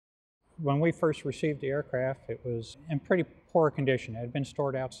When we first received the aircraft, it was in pretty poor condition. It had been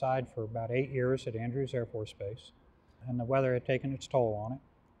stored outside for about 8 years at Andrews Air Force Base, and the weather had taken its toll on it.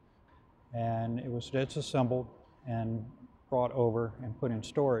 And it was disassembled and brought over and put in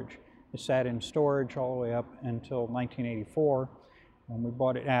storage. It sat in storage all the way up until 1984, when we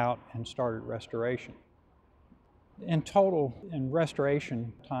brought it out and started restoration. In total, in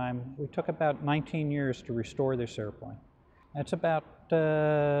restoration time, we took about 19 years to restore this airplane. That's about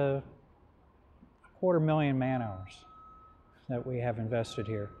 250,000 man-hours that we have invested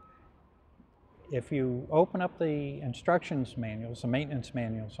here. If you open up the instructions manuals, the maintenance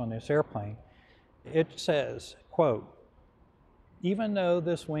manuals on this airplane, it says, quote, "Even though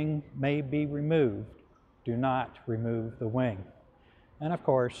this wing may be removed, do not remove the wing." And of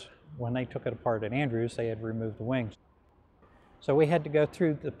course, when they took it apart at Andrews, they had removed the wings. So we had to go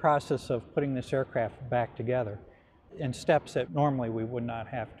through the process of putting this aircraft back together in steps that normally we would not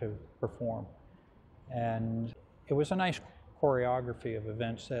have to perform. And it was a nice choreography of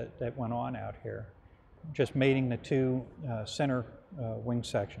events that went on out here. Just mating the two center wing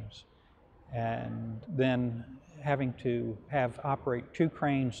sections, and then having to operate 2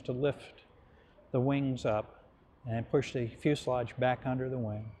 cranes to lift the wings up and push the fuselage back under the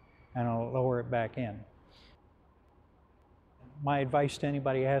wing and lower it back in. My advice to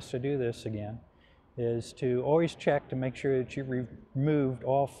anybody who has to do this again is to always check to make sure that you removed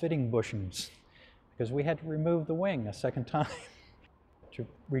all fitting bushings, because we had to remove the wing a second time to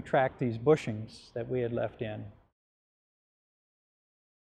retract these bushings that we had left in.